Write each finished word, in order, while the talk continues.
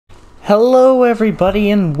Hello everybody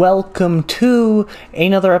and welcome to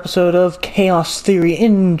another episode of Chaos Theory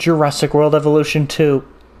in Jurassic World Evolution 2.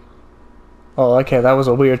 Oh, okay, that was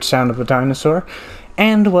a weird sound of a dinosaur.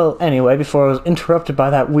 And, well, anyway, before I was interrupted by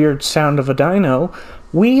that weird sound of a dino,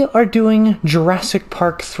 we are doing Jurassic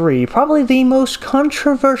Park 3, probably the most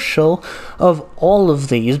controversial of all of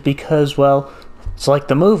these because, well, it's like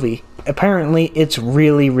the movie. Apparently, it's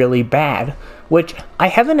really, really bad. Which, I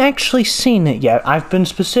haven't actually seen it yet. I've been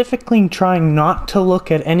specifically trying not to look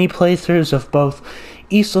at any playthroughs of both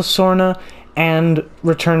Isla Sorna and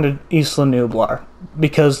Return to Isla Nublar,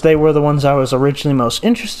 because they were the ones I was originally most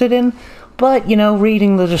interested in, but, you know,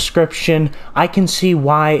 reading the description, I can see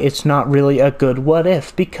why it's not really a good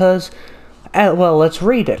what-if, because, well, let's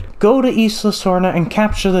read it. Go to Isla Sorna and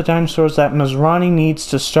capture the dinosaurs that Masrani needs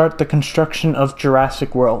to start the construction of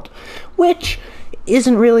Jurassic World, which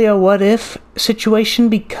isn't really a what-if situation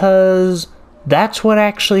because that's what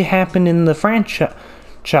actually happened in the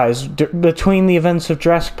franchise. Between the events of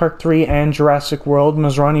Jurassic Park 3 and Jurassic World,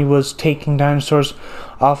 Masrani was taking dinosaurs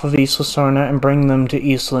off of Isla Sorna and bringing them to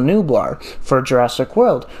Isla Nublar for Jurassic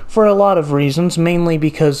World, for a lot of reasons, mainly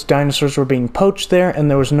because dinosaurs were being poached there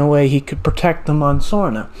and there was no way he could protect them on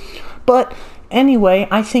Sorna. But anyway,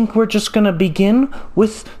 I think we're just going to begin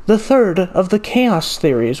with the third of the Chaos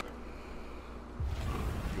Theories.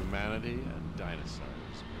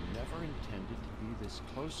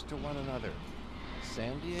 To one another.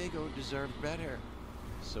 San Diego deserved better.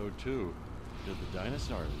 So too did the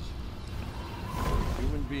dinosaurs.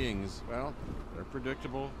 Human beings, well, they're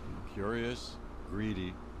predictable, curious,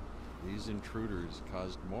 greedy. These intruders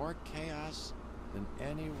caused more chaos than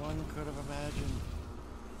anyone could have imagined.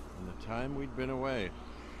 In the time we'd been away,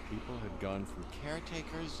 people had gone from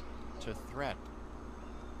caretakers to threat.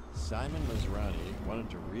 Simon Masrani wanted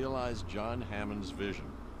to realize John Hammond's vision.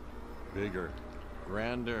 Bigger,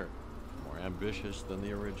 grander, more ambitious than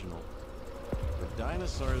the original. The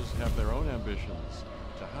dinosaurs have their own ambitions: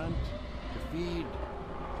 to hunt, to feed,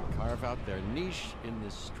 to carve out their niche in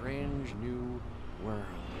this strange new world.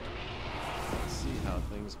 Let's see how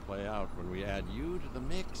things play out when we add you to the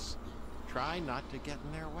mix. Try not to get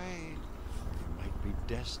in their way. You might be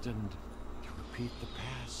destined to repeat the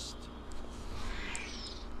past.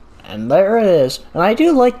 And there it is. And I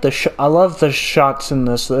do like I love the shots in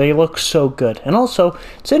this. They look so good. And also,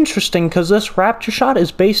 it's interesting because this raptor shot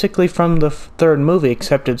is basically from the third movie,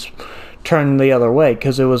 except it's turned the other way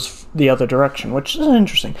because it was the other direction, which is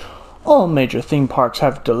interesting. All major theme parks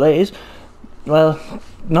have delays. Well,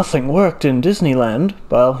 nothing worked in Disneyland.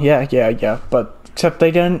 Well, yeah, but except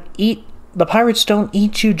they don't eat. The pirates don't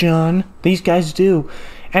eat you, John. These guys do.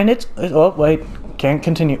 And it's... Oh, wait. Can't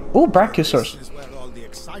continue. Ooh, Brachiosaurus.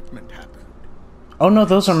 Oh no,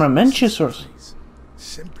 those are Mamenchisaurs.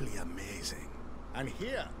 Simply amazing. And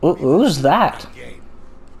here, who's that?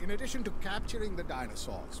 In addition to capturing the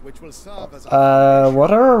dinosaurs, which will serve as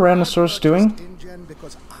what are Tyrannosaurus doing?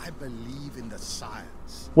 Because I believe in the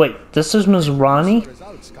science. Wait, this is Masrani?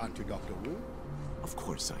 Of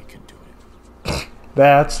course I can do it.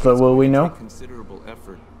 That's the will we know. Considerable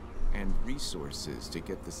effort and resources to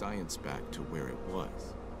get the science back to where it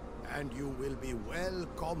was. And you will be well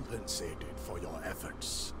compensated for your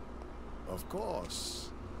efforts. Of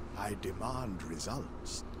course, I demand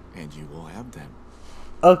results. And you will have them.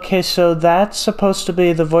 Okay, so that's supposed to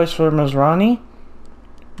be the voice for Masrani?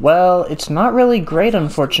 Well, it's not really great,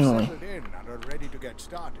 unfortunately. Ready to get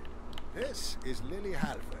started. This is Lily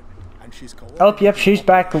Halford, and she's oh, yep, she's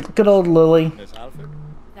back. Good old Lily. Miss Halford?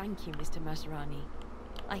 Thank you, Mr. Masrani.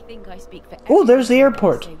 I think I speak for oh, there's the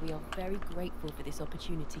airport. We are very grateful for this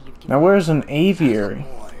opportunity you've given. Now where's an aviary? As a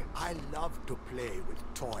boy, I love to play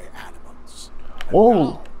with toy animals. Oh.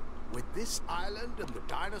 Now, with this island and the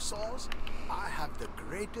dinosaurs, I have the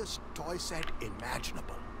greatest toy set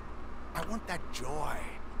imaginable. I want that joy,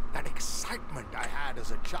 that excitement I had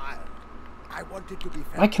as a child. I want it to be.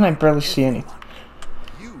 Why can I barely see anything?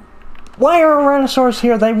 You. Why are Tyrannosaurs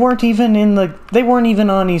here? They weren't even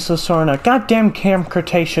on Isla Sorna. Goddamn Camp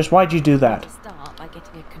Cretaceous, why'd you do that? Start by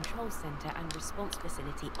getting a control center and response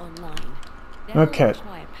facility online. Okay.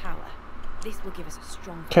 Require power. This will give us a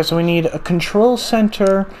strong. Okay, so we need a control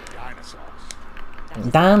center.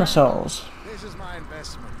 Dinosaurs. This is my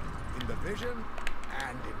investment in the vision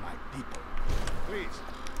and in my people. Please,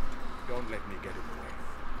 don't let me get in the way.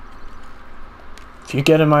 If you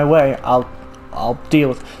get in my way, I'll deal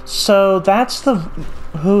with. So that's the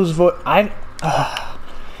whose voice. I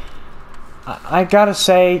gotta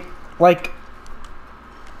say, like,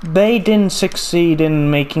 they didn't succeed in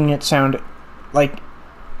making it sound like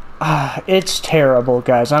it's terrible,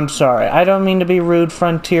 guys. I'm sorry. I don't mean to be rude,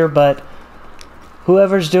 Frontier, but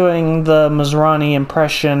whoever's doing the Masrani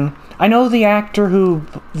impression, I know the actor who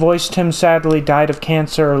voiced him sadly died of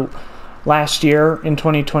cancer last year in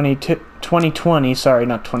 2020, sorry,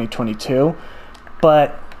 not 2022,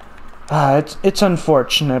 but it's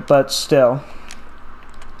unfortunate, but still.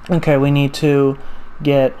 Okay, we need to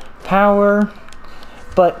get power,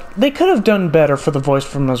 but they could have done better for the voice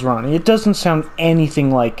from Masrani. It doesn't sound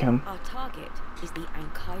anything like him. Our target is the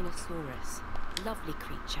Ankylosaurus. Lovely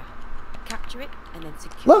creature. Capture it and then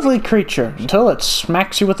secure Lovely it. creature, until it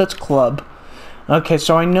smacks you with its club. Okay,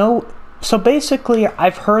 so I know... So basically,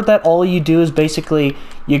 I've heard that all you do is basically,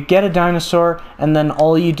 you get a dinosaur, and then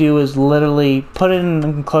all you do is literally put it in an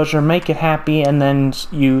enclosure, make it happy, and then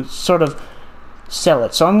you sort of sell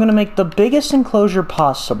it. So I'm going to make the biggest enclosure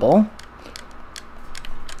possible.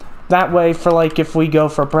 That way, for like, if we go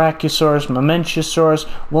for Brachiosaurus, Mamenchisaurus,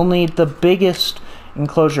 we'll need the biggest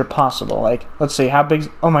enclosure possible. Like, let's see, how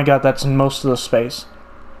big... Oh my god, that's in most of the space.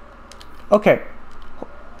 Okay.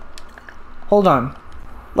 Hold on.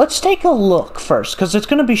 Let's take a look first, because it's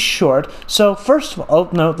going to be short. So, first of all... Oh,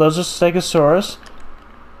 no, those are Stegosaurus.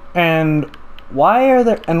 And why are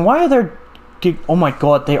there... Oh my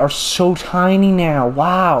god, they are so tiny now.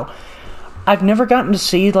 Wow. I've never gotten to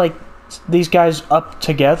see, like, these guys up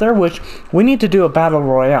together, which we need to do a battle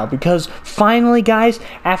royale, because finally, guys,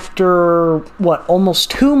 after what, almost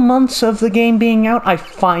 2 months of the game being out, I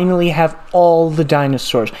finally have all the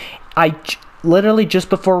dinosaurs. Literally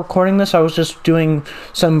just before recording this, I was just doing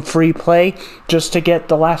some free play just to get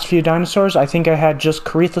the last few dinosaurs. I think I had just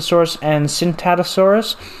Corythosaurus and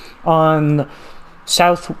Syntatosaurus on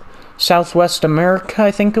Southwest America,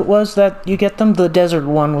 I think it was, that you get them. The desert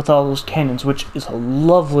one with all those canyons, which is a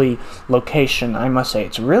lovely location, I must say.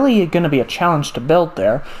 It's really going to be a challenge to build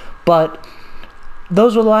there, but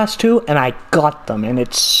those were the last two, and I got them, and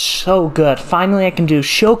it's so good. Finally, I can do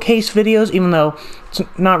showcase videos, even though it's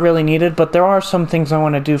not really needed, but there are some things I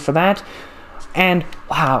want to do for that. And,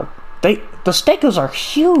 wow, the Stegos are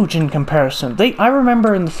huge in comparison. I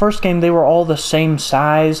remember in the first game, they were all the same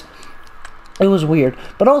size. It was weird.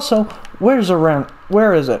 But also, where is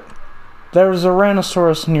it? There's a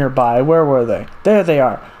Tyrannosaurus nearby. Where were they? There they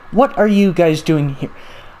are. What are you guys doing here?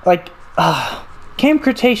 Like, Camp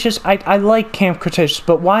Cretaceous, I like Camp Cretaceous,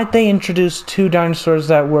 but why'd they introduce two dinosaurs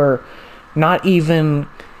that were not even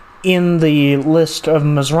in the list of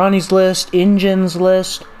Masrani's list, InGen's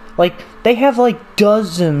list? Like, they have like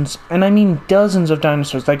dozens, and I mean dozens of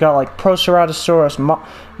dinosaurs. They got like Proceratosaurus,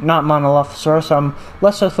 not Monolophosaurus,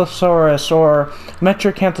 Lesothosaurus, or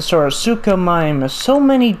Metracanthosaurus, Suchomimus. So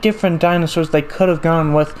many different dinosaurs they could have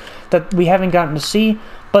gone with that we haven't gotten to see.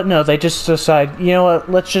 But no, they just decide, you know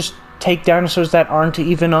what, let's just take dinosaurs that aren't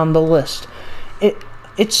even on the list.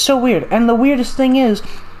 It's so weird. And the weirdest thing is,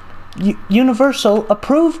 Universal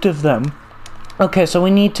approved of them. Okay, so we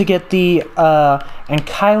need to get the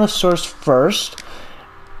Ankylosaurus first.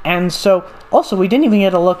 And so, also, we didn't even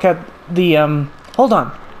get a look at the, hold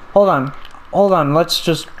on, let's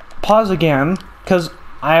just pause again, because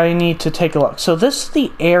I need to take a look. So this is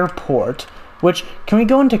the airport, which, can we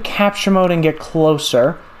go into capture mode and get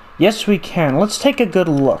closer? Yes, we can. Let's take a good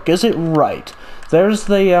look. Is it right? There's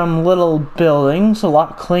the little buildings, a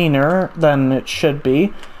lot cleaner than it should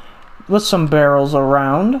be, with some barrels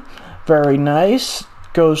around. Very nice.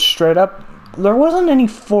 Goes straight up. There wasn't any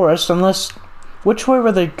forest unless... Which way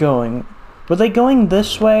were they going? Were they going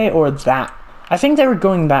this way or that? I think they were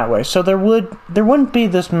going that way. So there wouldn't be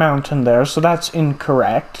this mountain there, so that's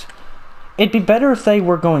incorrect. It'd be better if they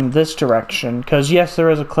were going this direction, because yes,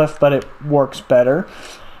 there is a cliff, but it works better.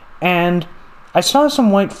 And I saw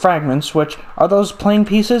some white fragments, which, are those plane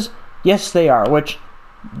pieces? Yes, they are, which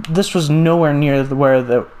this was nowhere near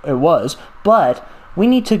where it was, but we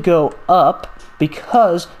need to go up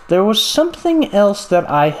because there was something else that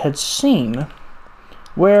I had seen.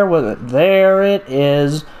 Where was it? There it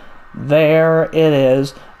is. There it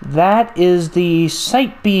is. That is the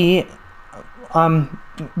Site B,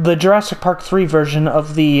 the Jurassic Park 3 version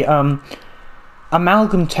of the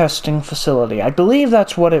amalgam testing facility. I believe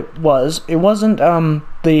that's what it was. It wasn't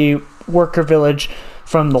the worker village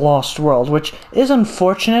from the Lost World, which is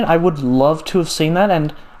unfortunate. I would love to have seen that,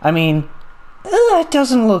 and I mean, it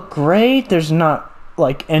doesn't look great. There's not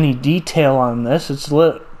like any detail on this.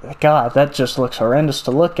 God, that just looks horrendous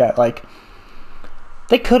to look at. Like,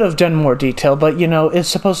 they could have done more detail, but you know, it's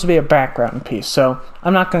supposed to be a background piece, so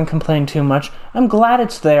I'm not going to complain too much. I'm glad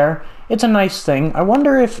it's there. It's a nice thing. I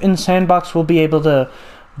wonder if in Sandbox we'll be able to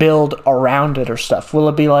build around it or stuff. Will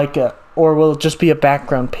it be like or will it just be a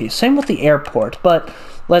background piece? Same with the airport, but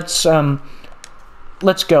let's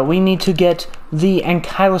let's go. We need to get the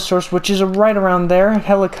Ankylosaurus, which is right around there.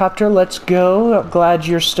 Helicopter, let's go. Glad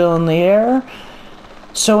you're still in the air.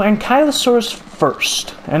 So Ankylosaurus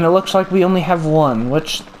first, and it looks like we only have one,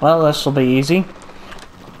 which, well, this will be easy.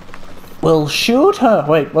 We'll shoot her.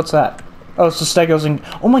 Wait, what's that? Oh, it's the Stegos and...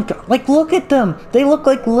 Oh my god, like, look at them! They look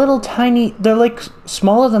like little tiny... They're, like,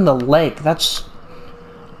 smaller than the leg.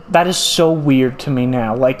 That is so weird to me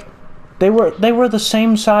now. Like, they were the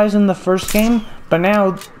same size in the first game, but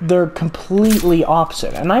now they're completely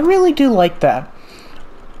opposite. And I really do like that.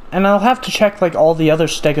 And I'll have to check, like, all the other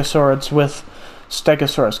Stegosaurids with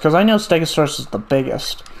Stegosaurus, because I know Stegosaurus is the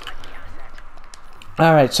biggest.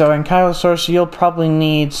 Alright, so Ankylosaurus, you'll probably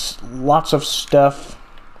need lots of stuff.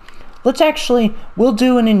 We'll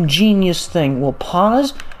do an ingenious thing. We'll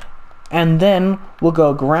pause, and then we'll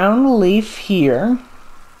go ground leaf here.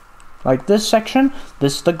 Like this section,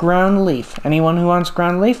 this is the ground leaf. Anyone who wants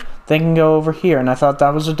ground leaf, they can go over here. And I thought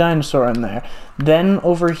that was a dinosaur in there. Then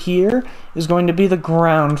over here is going to be the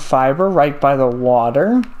ground fiber right by the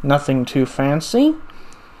water. Nothing too fancy.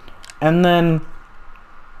 And then,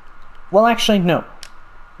 well, actually, no.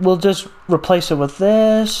 We'll just replace it with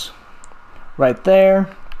this right there.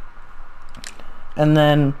 And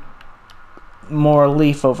then more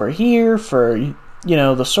leaf over here for, you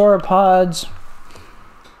know, the sauropods.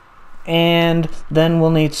 And then we'll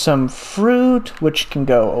need some fruit, which can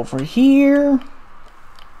go over here.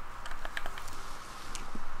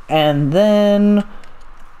 And then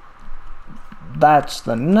that's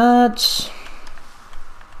the nuts.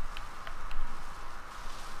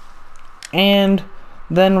 And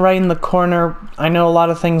then right in the corner, I know a lot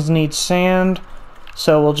of things need sand,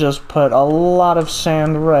 so we'll just put a lot of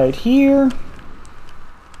sand right here.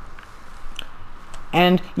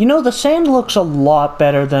 And, you know, the sand looks a lot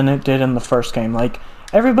better than it did in the first game. Like,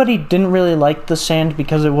 everybody didn't really like the sand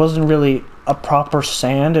because it wasn't really a proper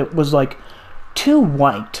sand. It was, like, too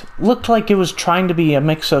white. Looked like it was trying to be a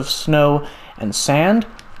mix of snow and sand.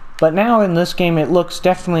 But now in this game, it looks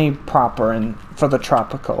definitely proper and for the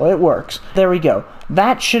tropical. It works. There we go.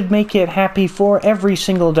 That should make it happy for every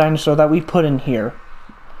single dinosaur that we put in here.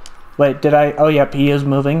 Wait, did I... Oh, yep, he is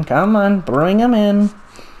moving. Come on, bring him in.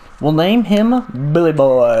 We'll name him Billy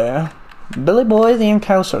Boy. Billy Boy the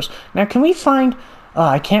Ankylosaurus. Now, can we find...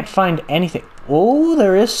 I can't find anything. Oh,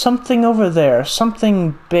 there is something over there.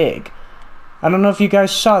 Something big. I don't know if you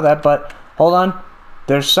guys saw that, but... Hold on.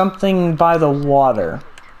 There's something by the water.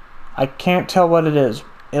 I can't tell what it is.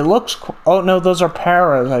 It looks... Oh, no, those are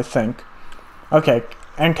paras, I think. Okay.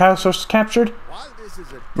 Ankylosaurus captured. While this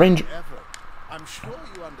is a Ranger... effort, I'm sure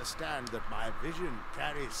you understand that my vision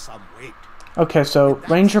carries some weight. Okay, so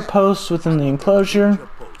ranger posts within the enclosure. Ranger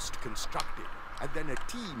post constructed, and then a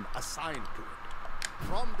team assigned to it.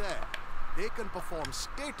 From there, they can perform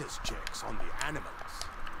status checks on the animals.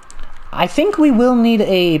 I think we will need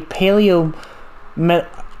a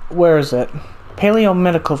where is it? Paleo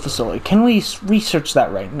medical facility. Can we research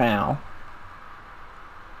that right now?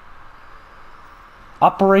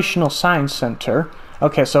 Operational Science Center.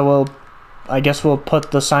 Okay, so I guess we'll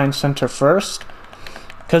put the Science Center first.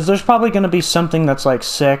 Because there's probably going to be something that's, like,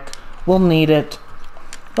 sick. We'll need it.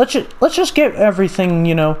 Let's just get everything,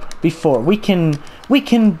 you know, before. We can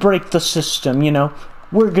break the system, you know.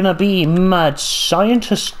 We're going to be mad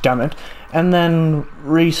scientists, damn it. And then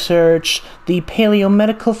research the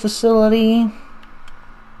paleomedical facility.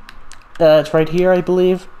 It's right here, I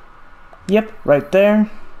believe. Yep, right there.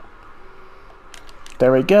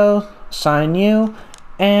 There we go. Sign you.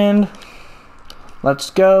 And let's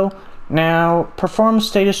go. Now, perform a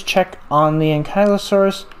status check on the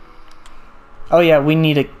Ankylosaurus. Oh yeah, we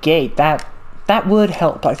need a gate. That would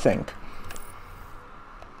help, I think.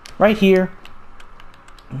 Right here.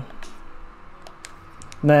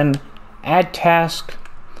 Then, add task.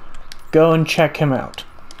 Go and check him out.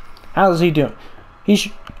 How's he doing? He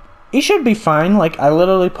should be fine. Like, I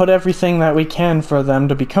literally put everything that we can for them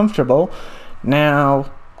to be comfortable.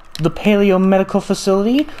 Now, the Paleomedical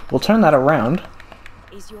Facility, we'll turn that around.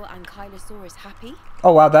 Is your Ankylosaurus happy?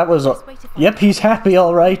 Oh wow, that was yep, he's happy,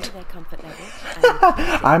 alright.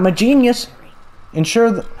 I'm a genius.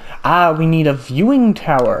 Ensure that... we need a viewing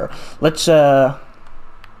tower. Let's, we'll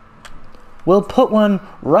put one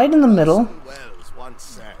right in the middle. Wells once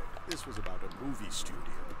said this was about a movie studio.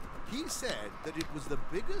 He said that it was the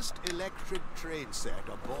biggest electric train set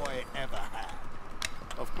a boy ever had.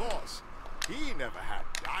 Of course, he never had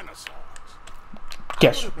dinosaurs.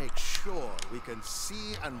 Yes. I want to make sure we can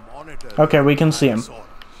see and monitor. Okay, we can see him.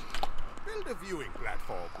 Build a viewing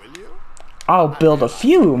platform, will you? I'll build a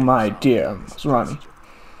few, my dear Ronnie.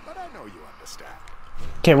 But I know you understand.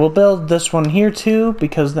 Okay, we'll build this one here too,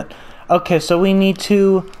 because Okay, so we need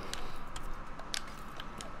to...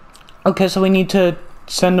 Okay, so we need to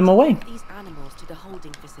send them away. These animals to the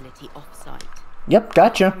holding facility off-site. Yep,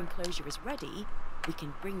 gotcha. When the enclosure is ready, we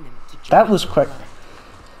can bring them to That was Jurassic quick. World.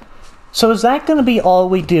 So is that going to be all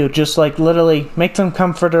we do? Just like literally make them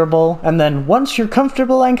comfortable, and then once you're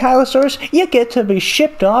comfortable, Ankylosaurus, you get to be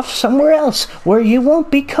shipped off somewhere else where you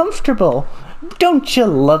won't be comfortable. Don't you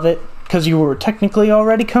love it? Because you were technically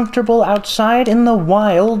already comfortable outside in the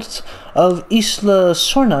wilds of Isla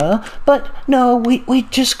Sorna, but no, we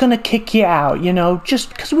just gonna kick you out, you know, just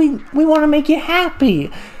because we want to make you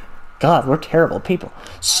happy. God, we're terrible people.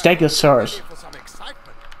 Stegosaurus. Ready for some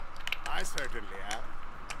excitement? I certainly am.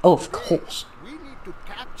 Oh, of course. We need to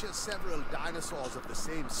capture several dinosaurs of the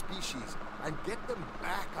same species and get them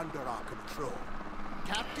back under our control.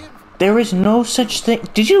 Captive? There is no such thing.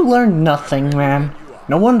 Did you learn nothing, man?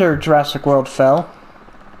 No wonder Jurassic World fell.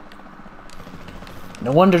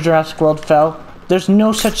 No wonder Jurassic World fell. There's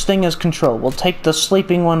no such thing as control. We'll take the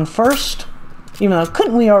sleeping one first. Even though,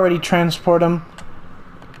 couldn't we already transport him?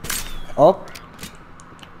 Oh.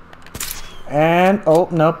 And, oh,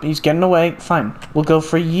 nope, he's getting away. Fine. We'll go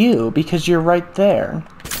for you, because you're right there.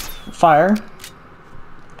 Fire.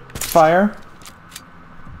 Fire.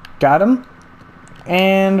 Got him.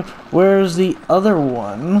 And where's the other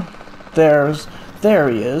one? There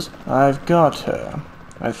he is. I've got her.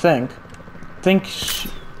 I think.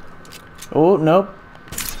 Oh, nope.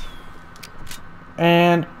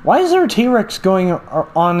 And why is there a T-Rex going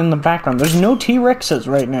on in the background? There's no T-Rexes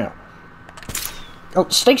right now. Oh,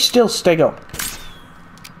 stay still, Stego.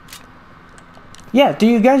 Yeah, do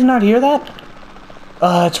you guys not hear that?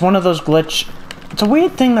 It's one of those glitch. It's a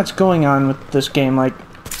weird thing that's going on with this game, like...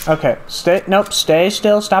 Okay, nope, stay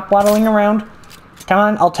still, stop waddling around. Come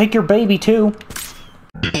on, I'll take your baby too.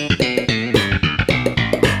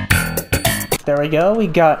 There we go, we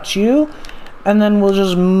got you. And then we'll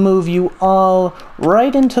just move you all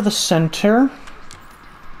right into the center.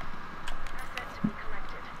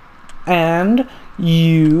 And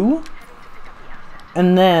you.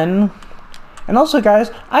 And then... And also,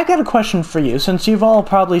 guys, I got a question for you, since you've all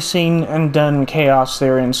probably seen and done Chaos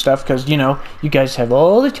Theory and stuff, because, you know, you guys have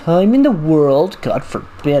all the time in the world. God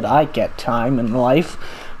forbid I get time in life.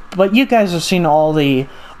 But you guys have seen all the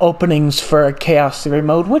openings for Chaos Theory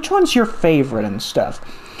mode. Which one's your favorite and stuff?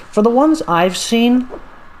 For the ones I've seen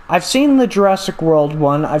the Jurassic World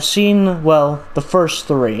one. I've seen, well, the first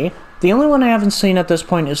three. The only one I haven't seen at this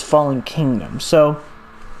point is Fallen Kingdom, so...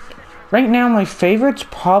 Right now, my favorite's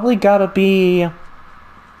probably gotta be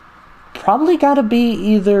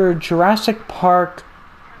either Jurassic Park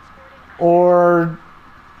or...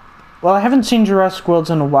 Well, I haven't seen Jurassic Worlds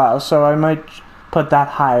in a while, so I might put that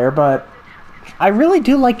higher, but I really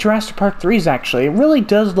do like Jurassic Park 3's, actually. It really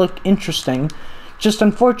does look interesting. Just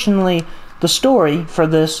unfortunately, the story for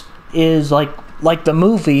this is, like the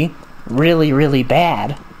movie, really, really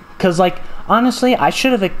bad. Because, like, honestly,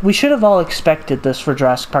 we should have all expected this for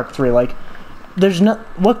Jurassic Park 3. Like,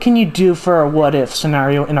 what can you do for a what-if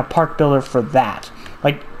scenario in a park builder for that?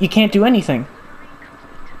 Like, you can't do anything.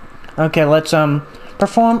 Okay, let's,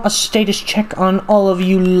 perform a status check on all of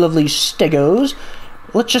you lovely stegos.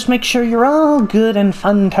 Let's just make sure you're all good and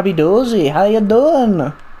fun-tubby-dozy. How you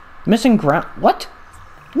doing? Missing ground... What?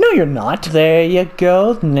 No, you're not. There you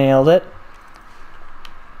go. Nailed it.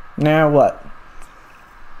 Now what?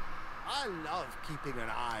 I love keeping an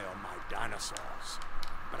eye on my dinosaurs,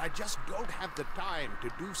 but I just don't have the time to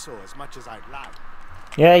do so as much as I'd like.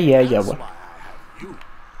 Yeah. That's What? why I have you.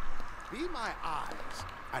 Be my eyes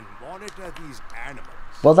and monitor these animals.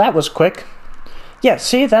 Well, that was quick. Yeah,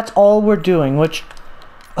 see, that's all we're doing, which...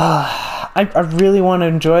 I really want to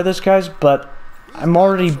enjoy this, guys, but I'm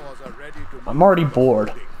already bored.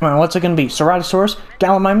 Come on, what's it gonna be? Ceratosaurus?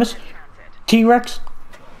 Gallimimus? T-Rex?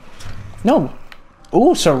 No.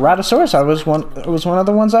 Ooh, Ceratosaurus. It was one of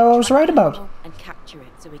the ones I was right about. And capture it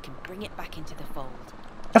so we can bring it back into the fold.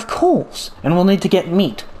 Of course. And we'll need to get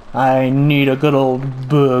meat. I need a good old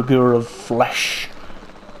burger of flesh.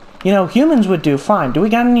 You know, humans would do fine. Do we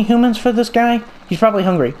got any humans for this guy? He's probably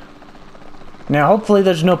hungry. Now, hopefully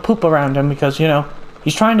there's no poop around him because, you know,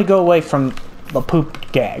 he's trying to go away from the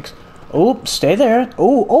poop gags. Oh, stay there.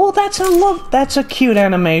 Oh, that's a cute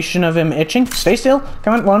animation of him itching. Stay still.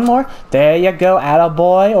 Come on, one more. There you go.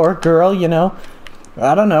 Attaboy or girl, you know.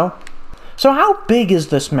 I don't know. So how big is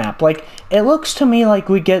this map? Like, it looks to me like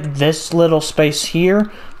we get this little space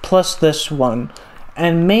here, plus this one.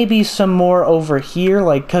 And maybe some more over here,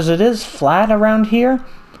 like, because it is flat around here.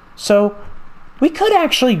 So, we could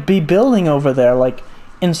actually be building over there, like,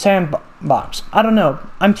 in Sandbox. I don't know.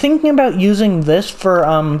 I'm thinking about using this for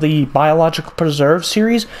the Biological Preserve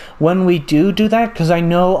series when we do that, because I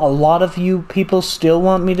know a lot of you people still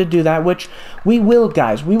want me to do that, which we will,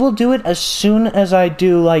 guys. We will do it as soon as I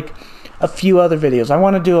do, like, a few other videos. I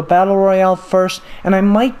want to do a Battle Royale first, and I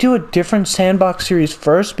might do a different Sandbox series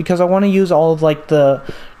first, because I want to use all of, like, the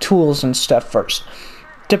tools and stuff first.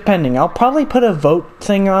 Depending. I'll probably put a vote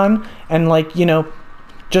thing on, and, like, you know,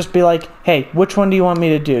 just be like, hey, which one do you want me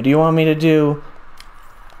to do? Do you want me to do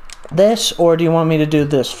this, or do you want me to do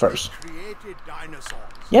this first? Created dinosaurs.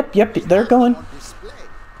 Yep, they're going. On display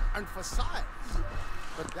and for science.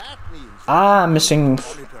 But that means Missing.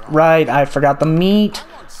 Right, I forgot the meat.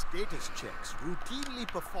 I want status checks routinely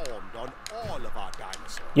performed on all of our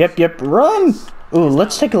dinosaurs. Yep, run! Ooh,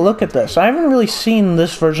 let's take a look at this. I haven't really seen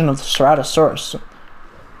this version of the Ceratosaurus.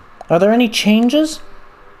 Are there any changes?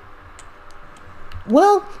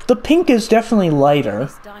 Well, the pink is definitely lighter.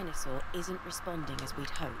 This dinosaur isn't responding as we'd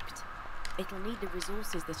hoped. It'll need the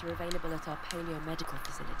resources that are available at our paleo-medical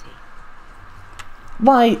facility.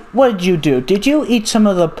 Why, what did you do? Did you eat some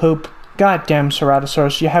of the poop? Goddamn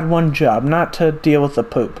Ceratosaurus, you had one job, not to deal with the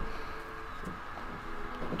poop.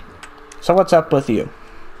 So what's up with you?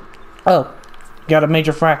 Oh, got a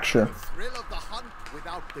major fracture. The thrill of the hunt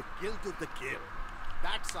without the guilt of the kill.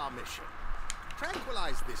 That's our mission.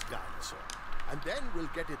 Tranquilize this dinosaur, and then we'll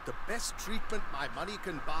get it the best treatment my money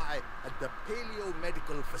can buy at the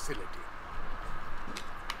paleo-medical facility.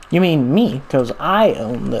 You mean me, because I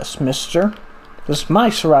own this, mister. This is my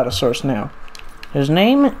Ceratosaurus now. His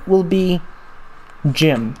name will be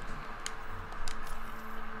Jim.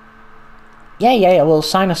 Yeah, we'll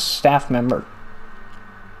assign a staff member.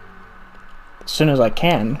 As soon as I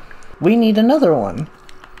can. We need another one.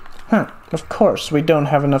 Of course, we don't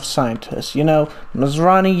have enough scientists. You know,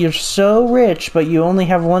 Masrani, you're so rich, but you only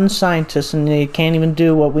have one scientist and they can't even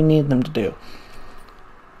do what we need them to do.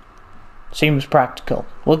 Seems practical.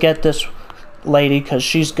 We'll get this lady because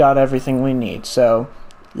she's got everything we need. So,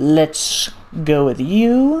 let's go with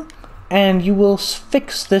you, and you will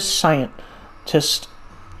fix this scientist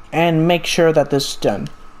and make sure that this is done.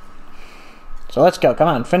 So let's go. Come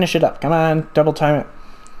on, finish it up. Come on, double time it.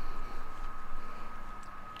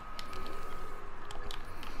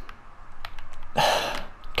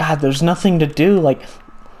 God, there's nothing to do. Like,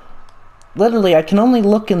 literally, I can only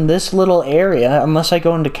look in this little area unless I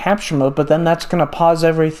go into capture mode, but then that's gonna pause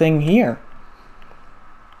everything here.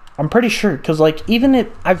 I'm pretty sure, because, like, even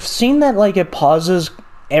it, I've seen that, like, it pauses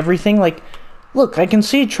everything. Like, look, I can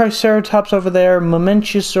see Triceratops over there,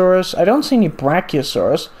 Momentiosaurus. I don't see any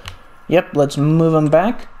Brachiosaurus. Yep, let's move him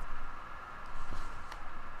back.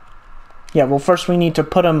 Yeah, well, first we need to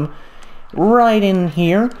put him right in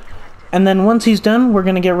here. And then once he's done, we're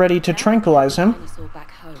going to get ready to tranquilize him.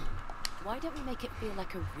 Back home. Why don't we make it feel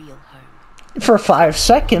like a real home? For 5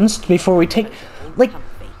 seconds before we take...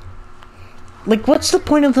 Like, what's the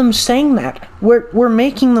point of them saying that? We're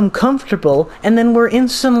making them comfortable, and then we're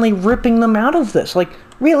instantly ripping them out of this. Like,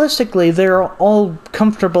 realistically, they're all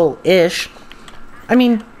comfortable-ish. I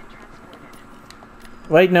mean...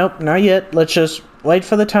 Wait, nope, not yet. Let's just wait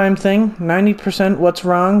for the time thing. 90%, what's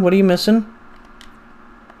wrong? What are you missing?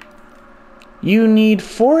 You need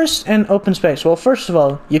forest and open space. Well, first of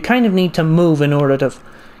all, you kind of need to move in order to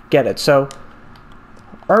get it. So,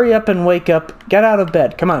 hurry up and wake up. Get out of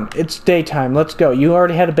bed. Come on, it's daytime. Let's go. You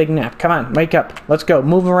already had a big nap. Come on, wake up. Let's go.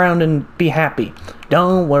 Move around and be happy.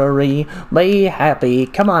 Don't worry. Be happy.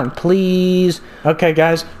 Come on, please. Okay,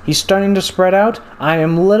 guys, he's starting to spread out. I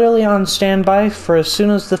am literally on standby for as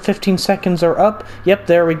soon as the 15 seconds are up. Yep,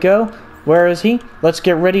 there we go. Where is he? Let's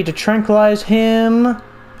get ready to tranquilize him.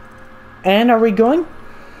 And are we going?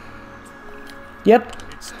 Yep.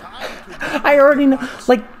 I already know.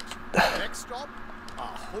 Like... Next stop, our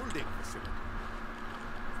holding facility.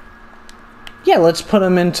 Yeah, let's put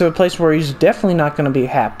him into a place where he's definitely not going to be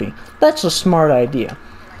happy. That's a smart idea.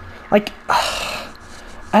 Like...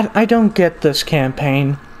 I don't get this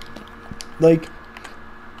campaign. Like,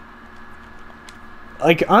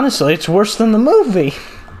 honestly, it's worse than the movie.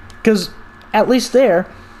 Because, at least there's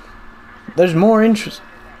more interest.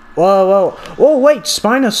 Whoa, wait,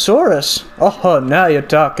 Spinosaurus. Oh, now you're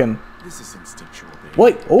talking. This is instinctual, baby.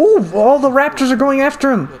 Wait, oh, all the raptors are going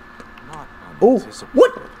after him. But not Oh, unanticipated.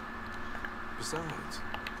 what? Besides,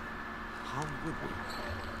 how would we?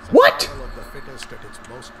 What? Survival of the fittest at its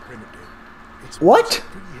most primitive. It's What? most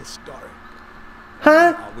prehistoric.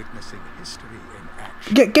 Huh? We are witnessing history in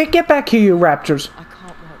action, Get back here, you raptors. I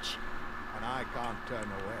can't watch. and I can't turn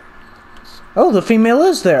away. Oh, the female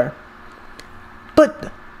is there.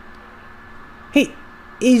 But...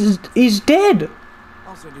 He's dead.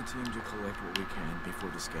 I'll send a team to collect what we can before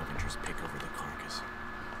the scavengers pick over the carcass.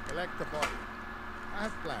 Collect the body. I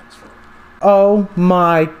have plans for it. Oh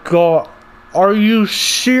my god. Are you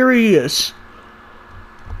serious?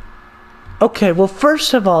 Okay, well,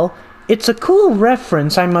 first of all, it's a cool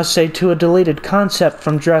reference, I must say, to a deleted concept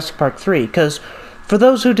from Jurassic Park 3, because for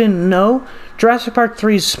those who didn't know, Jurassic Park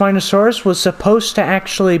 3's Spinosaurus was supposed to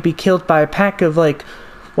actually be killed by a pack of, like,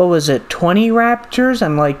 what was it, 20 raptors?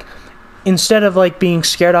 And, like, instead of, like, being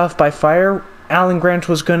scared off by fire, Alan Grant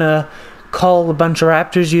was gonna call a bunch of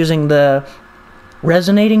raptors using the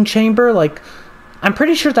resonating chamber. Like, I'm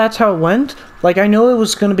pretty sure that's how it went. Like, I know it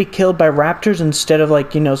was gonna be killed by raptors instead of,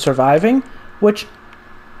 like, you know, surviving, which,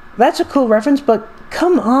 that's a cool reference, but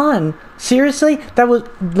come on. Seriously? That was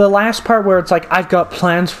the last part where it's like, I've got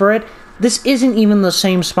plans for it. This isn't even the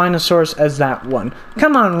same Spinosaurus as that one.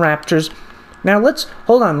 Come on, raptors. Now let's,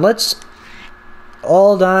 hold on.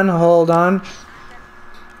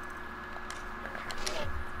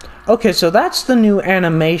 Okay, so that's the new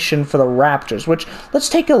animation for the raptors, which, let's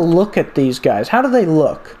take a look at these guys. How do they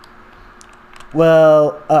look?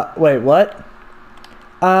 Well, wait, what?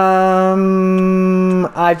 I've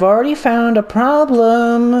already found a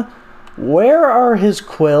problem. Where are his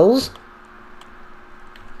quills?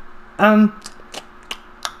 And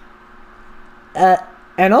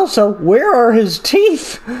also, where are his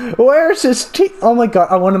teeth? Where's his teeth? Oh my god,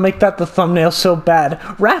 I want to make that the thumbnail so bad.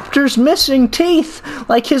 Raptor's missing teeth!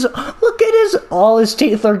 Like his, look at his, all his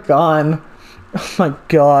teeth are gone. Oh my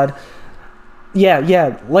god.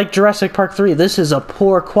 Yeah, like Jurassic Park 3, this is a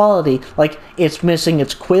poor quality. Like, it's missing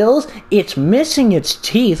its quills, it's missing its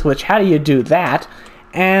teeth, which, how do you do that?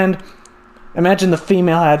 And imagine the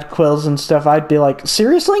female had quills and stuff, I'd be like,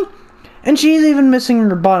 seriously? And she's even missing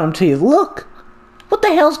her bottom teeth. Look! What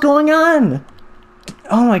the hell's going on?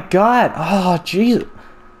 Oh my god. Oh, jeez.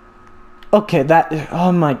 Okay, that,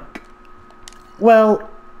 oh my, well,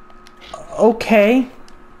 okay.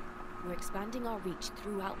 We're expanding our reach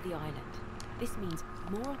throughout the island. This means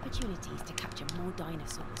more opportunities to capture more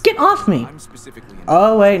dinosaurs. Get off me! I'm specifically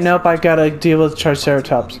Oh wait, nope, I gotta deal with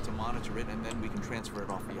Triceratops. We need to monitor it, and then we can transfer it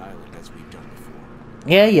off the island as we've done before.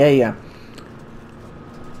 Yeah.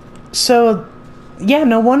 So, yeah,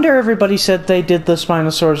 no wonder everybody said they did the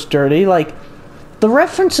Spinosaurus dirty. Like, the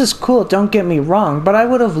reference is cool, don't get me wrong, but I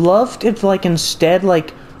would have loved if, like, instead,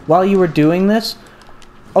 like, while you were doing this...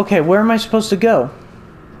 Okay, where am I supposed to go?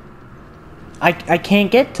 I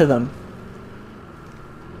can't get to them.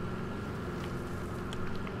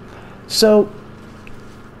 So,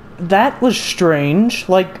 that was strange.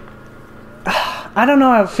 Like, I don't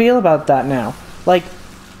know how I feel about that now. Like,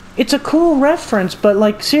 it's a cool reference, but,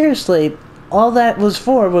 like, seriously, all that was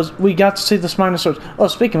for was we got to see the Spinosaurus. Oh,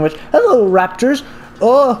 speaking of which, hello, raptors.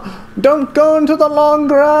 Oh, don't go into the long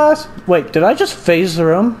grass. Wait, did I just phase the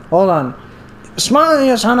room? Hold on. Smile,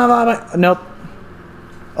 you son of a... Nope.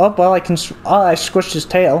 Oh, well, I can... Oh, I squished his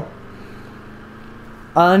tail.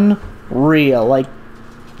 Unreal. Like,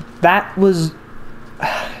 that was...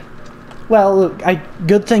 Well,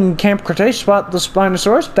 good thing Camp Cretaceous brought the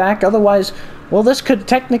Spinosaurus back, otherwise, well, this could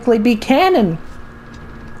technically be canon.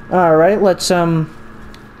 Alright, let's, How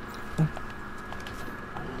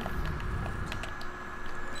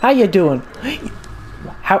you doing?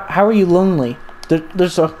 How are you lonely?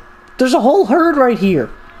 There's a whole herd right here.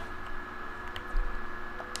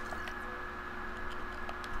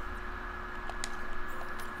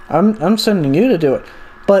 I'm sending you to do it.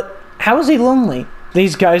 But how is he lonely?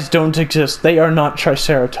 These guys don't exist. They are not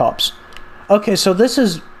Triceratops. Okay, so this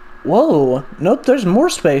is... Whoa. Nope, there's more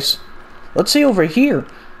space. Let's see over here.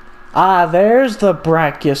 Ah, there's the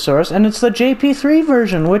Brachiosaurus, and it's the JP3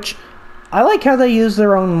 version, which... I like how they use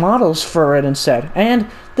their own models for it instead. And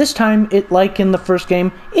this time, it like in the first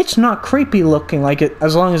game, it's not creepy looking like it,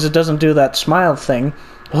 as long as it doesn't do that smile thing.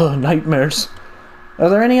 Oh, nightmares. Are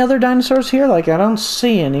there any other dinosaurs here? Like, I don't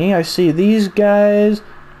see any. I see these guys.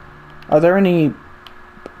 Are there any...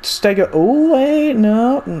 Oh, wait,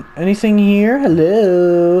 no. Anything here?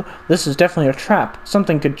 Hello? This is definitely a trap.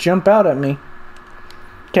 Something could jump out at me.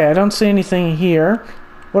 Okay, I don't see anything here.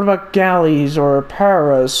 What about galleys or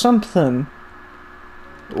paras? Something.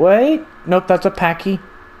 Wait. Nope, that's a packy.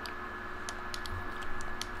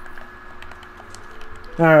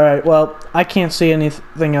 Alright, well, I can't see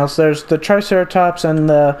anything else. There's the Triceratops and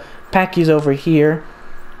the packies over here.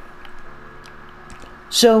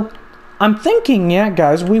 So, I'm thinking, yeah,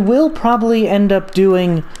 guys, we will probably end up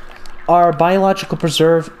doing our biological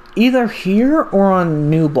preserve either here or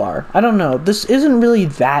on Newbar. I don't know. This isn't really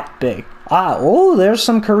that big. Ah, oh, there's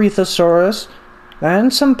some Corythosaurus,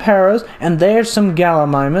 and some paras, and there's some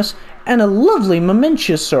Gallimimus, and a lovely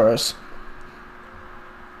Mamenchisaurus.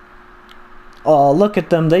 Oh, look at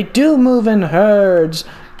them. They do move in herds.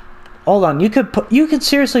 Hold on. You could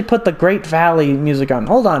seriously put the Great Valley music on.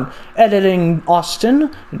 Hold on. Editing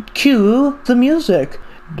Austin. Cue the music.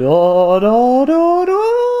 Da da da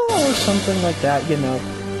da, or something like that, you know.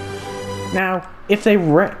 Now, if they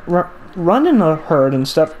run in a herd and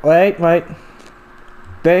stuff. Wait.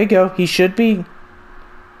 There you go. He should be.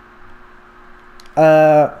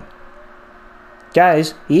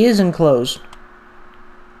 Guys, he is enclosed.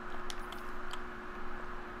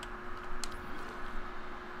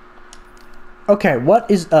 Okay, what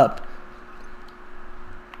is up?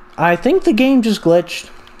 I think the game just glitched.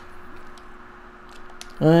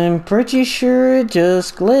 I'm pretty sure it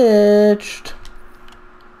just glitched.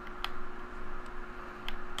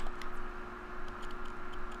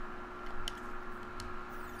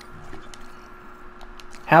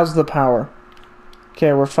 How's the power?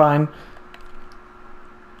 Okay, we're fine.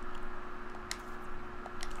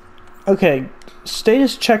 Okay,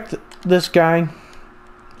 status check this guy.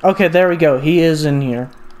 Okay, there we go. He is in here.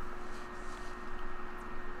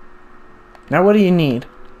 Now what do you need?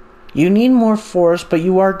 You need more force, but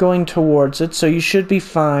you are going towards it, so you should be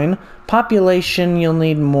fine. Population, you'll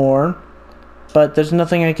need more. But there's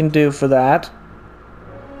nothing I can do for that.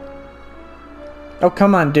 Oh,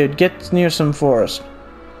 come on, dude. Get near some forest.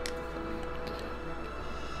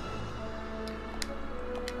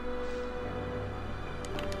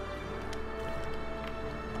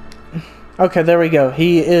 Okay, there we go.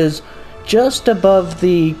 He is just above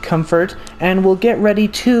the comfort, and we'll get ready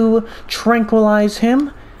to tranquilize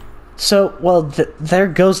him. So, well, there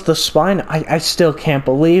goes the spine. I still can't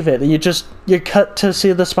believe it. You cut to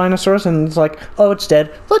see the Spinosaurus, and it's like, oh, it's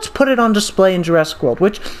dead. Let's put it on display in Jurassic World,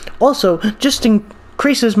 which also just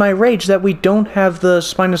increases my rage that we don't have the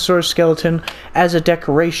Spinosaurus skeleton as a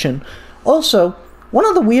decoration. Also, one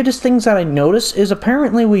of the weirdest things that I noticed is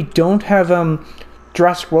apparently we don't have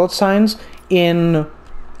Jurassic World signs in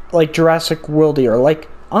like Jurassic World era. Like,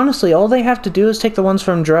 honestly, all they have to do is take the ones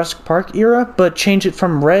from Jurassic Park era, but change it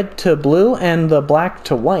from red to blue and the black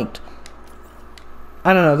to white.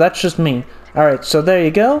 I don't know, that's just me. Alright, so there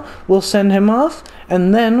you go. We'll send him off,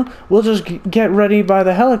 and then we'll just get ready by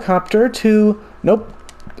the helicopter to... Nope.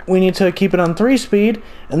 We need to keep it on 3-speed,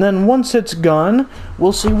 and then once it's gone,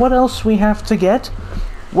 we'll see what else we have to get.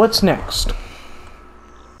 What's next?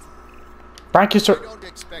 Brachiosaurus...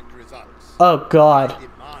 Oh, God.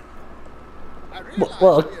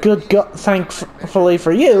 Well, good God, thankfully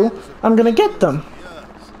for you, I'm gonna get them.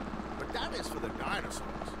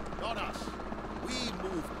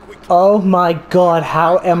 Oh my God,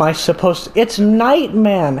 how am I supposed to... It's night,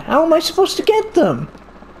 man! How am I supposed to get them?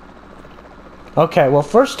 Okay, well,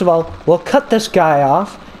 first of all, we'll cut this guy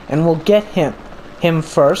off, and we'll get him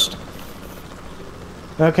first.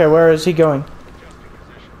 Okay, where is he going?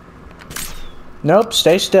 Nope,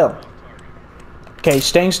 stay still. Okay,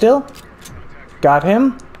 staying still. Got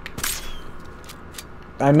him.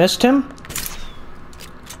 I missed him.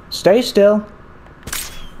 Stay still.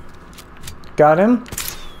 Got him.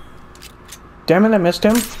 Damn it, I missed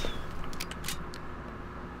him.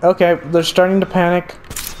 Okay, they're starting to panic.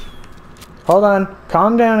 Hold on.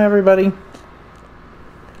 Calm down, everybody.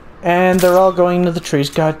 And they're all going to the trees.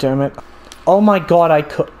 God damn it. Oh my God,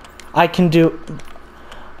 I can do...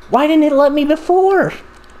 Why didn't it let me before?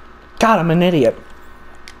 God, I'm an idiot.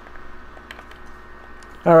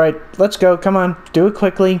 Alright, let's go. Come on. Do it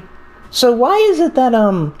quickly. So why is it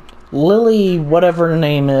that, Lily, whatever her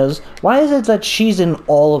name is, why is it that she's in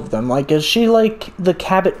all of them? Like, is she, like, the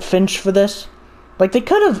Cabot Finch for this? Like, they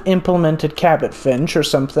could have implemented Cabot Finch or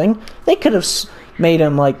something. They could have made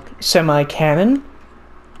him, like, semi-canon.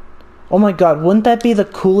 Oh my God, wouldn't that be the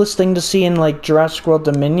coolest thing to see in, like, Jurassic World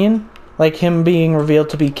Dominion? Like, him being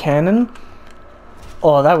revealed to be canon?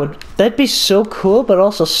 Oh, that'd be so cool, but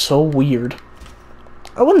also so weird.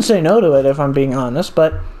 I wouldn't say no to it if I'm being honest,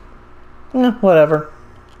 but whatever.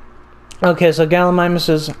 Okay, so Gallimimus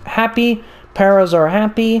is happy, Paras are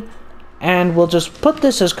happy, and we'll just put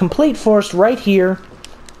this as complete forest right here,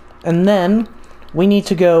 and then we need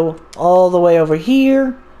to go all the way over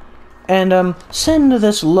here and send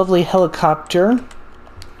this lovely helicopter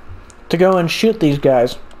to go and shoot these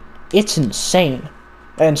guys. It's insane.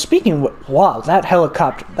 And speaking of, wow, that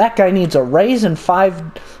helicopter, that guy needs a raise and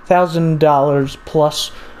 $5,000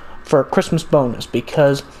 plus for a Christmas bonus,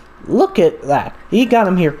 because look at that. He got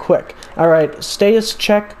him here quick. Alright, status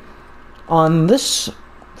check on this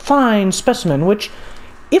fine specimen, which,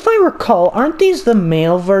 if I recall, aren't these the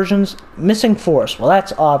male versions? Missing force, well,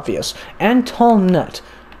 that's obvious. And tall nut.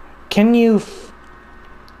 Can you...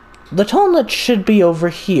 The tall nut should be over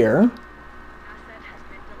here.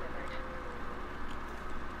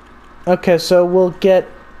 Okay, so we'll get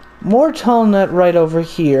more tall net right over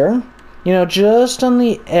here. You know, just on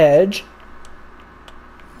the edge.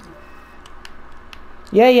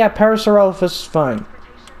 Yeah, Parasaurolophus is fine.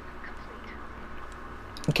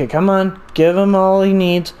 Okay, come on. Give him all he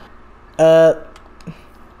needs. Oh,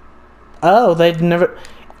 they'd never...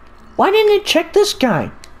 Why didn't they check this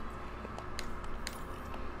guy?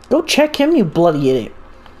 Go check him, you bloody idiot.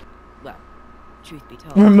 Well, truth be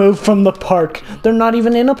told... Removed from the park. They're not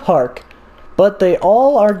even in a park. But they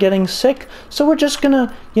all are getting sick, so we're just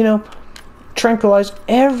gonna, you know, tranquilize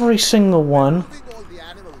every single one. Moving all the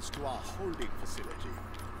animals to our holding facility.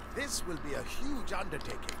 This will be a huge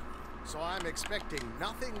undertaking, so I'm expecting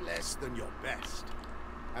nothing less than your best.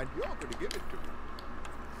 And you're going to give it to me.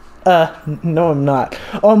 No I'm not.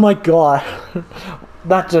 Oh my god.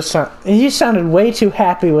 That just he sounded way too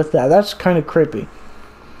happy with that. That's kind of creepy.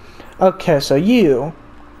 Okay, so you.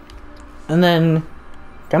 And then,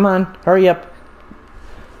 come on, hurry up.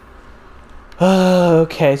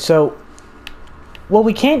 Okay, so, well,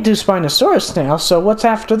 we can't do Spinosaurus now, so what's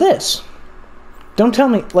after this? Don't tell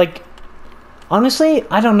me, like, honestly,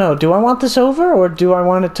 I don't know. Do I want this over, or do I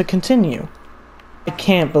want it to continue? I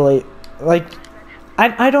can't believe, like,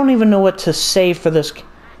 I don't even know what to say for this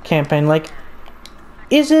campaign. Like,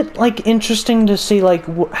 is it, like, interesting to see,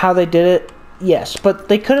 like, how they did it? Yes, but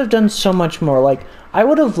they could have done so much more. Like, I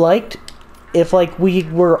would have liked if, like, we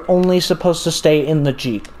were only supposed to stay in the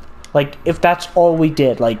Jeep. Like, if that's all we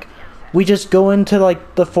did. Like, we just go into,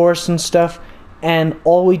 like, the forest and stuff, and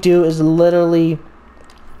all we do is literally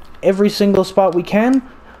every single spot we can,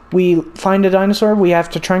 we find a dinosaur, we have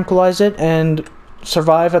to tranquilize it and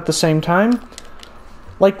survive at the same time.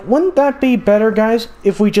 Like, wouldn't that be better, guys,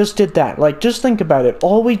 if we just did that? Like, just think about it.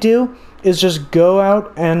 All we do is just go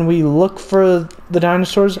out and we look for the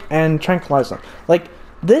dinosaurs and tranquilize them. Like,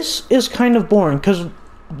 this is kind of boring, because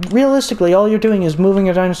realistically, all you're doing is moving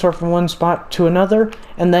a dinosaur from one spot to another,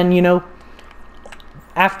 and then, you know,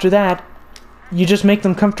 after that, you just make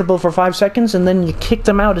them comfortable for 5 seconds, and then you kick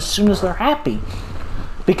them out as soon as they're happy.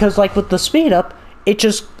 Because, like, with the speed up, it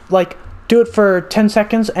just, like, do it for 10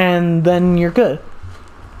 seconds, and then you're good.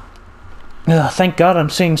 Ugh, thank God I'm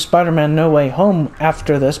seeing Spider-Man No Way Home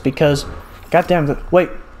after this, because, goddamn, wait,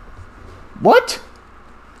 what?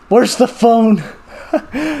 Where's the phone?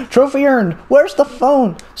 Trophy earned. Where's the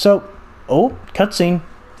phone? So, oh, cutscene.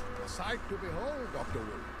 A sight to behold, Dr. Wu.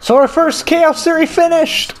 So our first Chaos Theory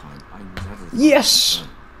finished. Yes.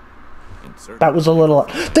 That was a little.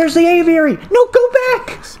 There's the aviary. No, go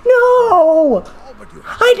back. No.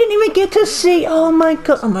 I didn't even get to see. Oh my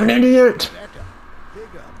God, I'm an idiot. Better,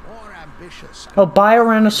 bigger, more ambitious. Oh,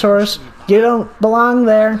 Biorannosaurus, you don't belong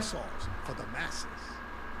there. Dinosaurs for the masses.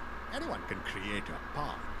 Anyone can create a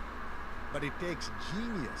park, but it takes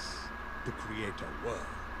genius to create a world.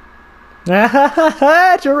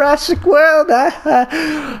 Jurassic World.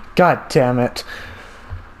 God damn it.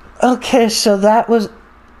 Okay, so that was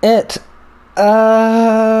it.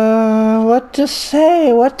 What to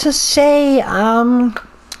say?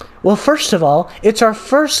 Well, first of all, it's our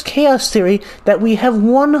first Chaos Theory that we have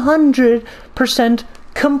 100%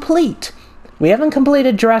 complete. We haven't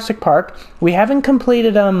completed Jurassic Park. We haven't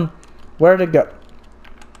completed, where to go?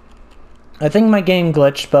 I think my game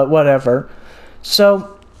glitched, but whatever.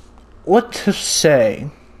 So, what to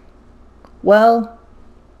say? Well,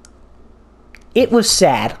 it was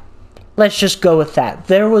sad. Let's just go with that.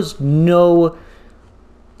 There was no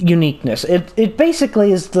uniqueness. It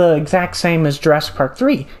basically is the exact same as Jurassic Park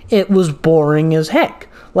 3. It was boring as heck.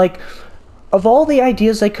 Like, of all the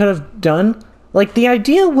ideas they could have done, like, the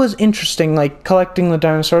idea was interesting, like, collecting the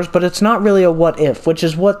dinosaurs, but it's not really a what if, which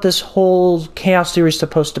is what this whole Chaos Theory is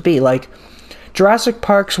supposed to be. Like, Jurassic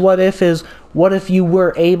Park's what if is, what if you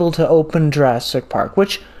were able to open Jurassic Park,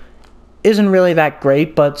 which isn't really that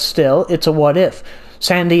great, but still, it's a what if.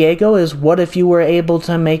 San Diego is what if you were able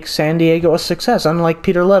to make San Diego a success, unlike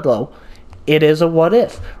Peter Ludlow. It is a what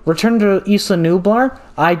if. Return to Isla Nublar,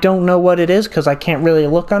 I don't know what it is because I can't really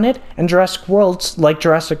look on it. And Jurassic World's like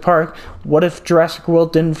Jurassic Park, what if Jurassic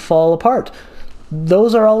World didn't fall apart?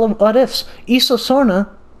 Those are all what ifs. Isla Sorna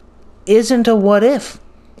isn't a what if.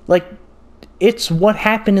 Like, it's what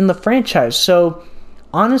happened in the franchise. So,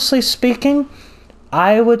 honestly speaking,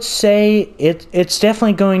 I would say it's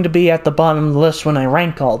definitely going to be at the bottom of the list when I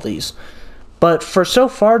rank all these. But for so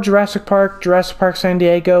far, Jurassic Park San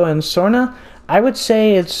Diego, and Sorna, I would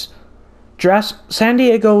say it's San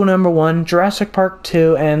Diego number 1, Jurassic Park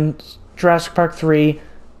 2, and Jurassic Park 3,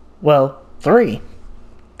 well, 3.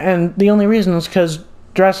 And the only reason is because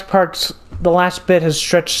Jurassic Park's the last bit has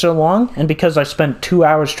stretched so long, and because I spent 2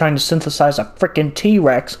 hours trying to synthesize a frickin'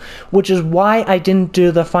 T-Rex, which is why I didn't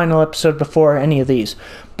do the final episode before any of these.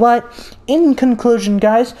 But in conclusion,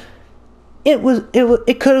 guys,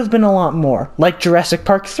 it could have been a lot more, like Jurassic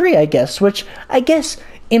Park 3, I guess, which I guess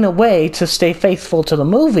in a way, to stay faithful to the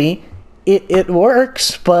movie, it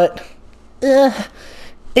works, but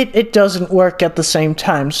it doesn't work at the same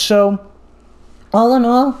time. So all in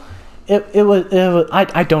all, it was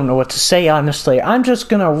I don't know what to say, honestly. I'm just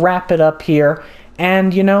gonna wrap it up here,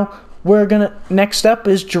 and you know, next up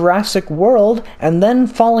is Jurassic World and then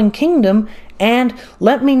Fallen Kingdom. And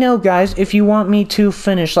let me know, guys, if you want me to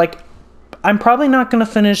finish. Like, I'm probably not gonna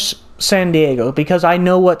finish San Diego because I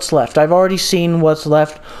know what's left. I've already seen what's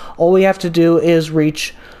left. All we have to do is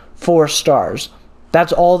reach 4 stars.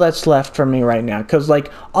 That's all that's left for me right now. Because,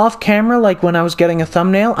 like, off camera, like, when I was getting a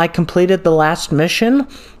thumbnail, I completed the last mission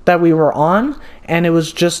that we were on. And it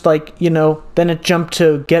was just, like, you know, then it jumped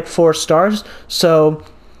to get 4 stars. So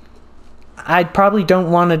I probably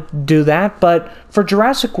don't want to do that. But for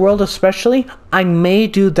Jurassic World especially, I may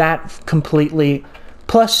do that completely.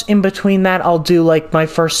 Plus, in between that, I'll do, like, my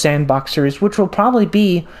first Sandbox series, which will probably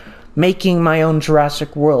be making my own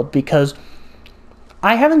Jurassic World. Because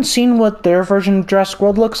I haven't seen what their version of Jurassic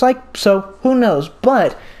World looks like, so who knows.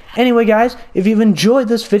 But anyway, guys, if you've enjoyed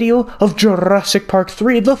this video of Jurassic Park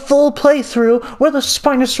 3, the full playthrough where the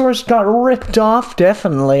Spinosaurus got ripped off,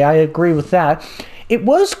 definitely, I agree with that. It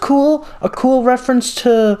was cool, a cool reference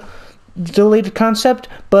to deleted concept,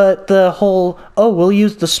 but the whole, oh, we'll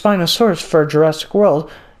use the Spinosaurus for Jurassic World,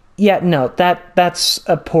 yeah, no, that's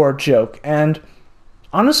a poor joke. And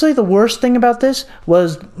honestly, the worst thing about this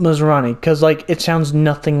was Masrani, because, like, it sounds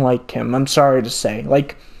nothing like him. I'm sorry to say.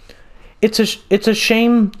 Like, it's a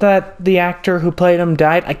shame that the actor who played him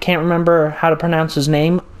died. I can't remember how to pronounce his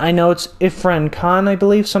name. I know it's Ifran Khan, I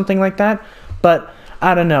believe, something like that. But,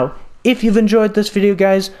 I don't know. If you've enjoyed this video,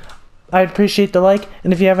 guys, I'd appreciate the like.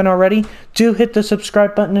 And if you haven't already, do hit the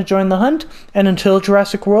subscribe button to join the hunt. And until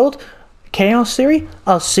Jurassic World Chaos Theory,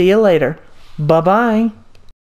 I'll see you later. Bye-bye.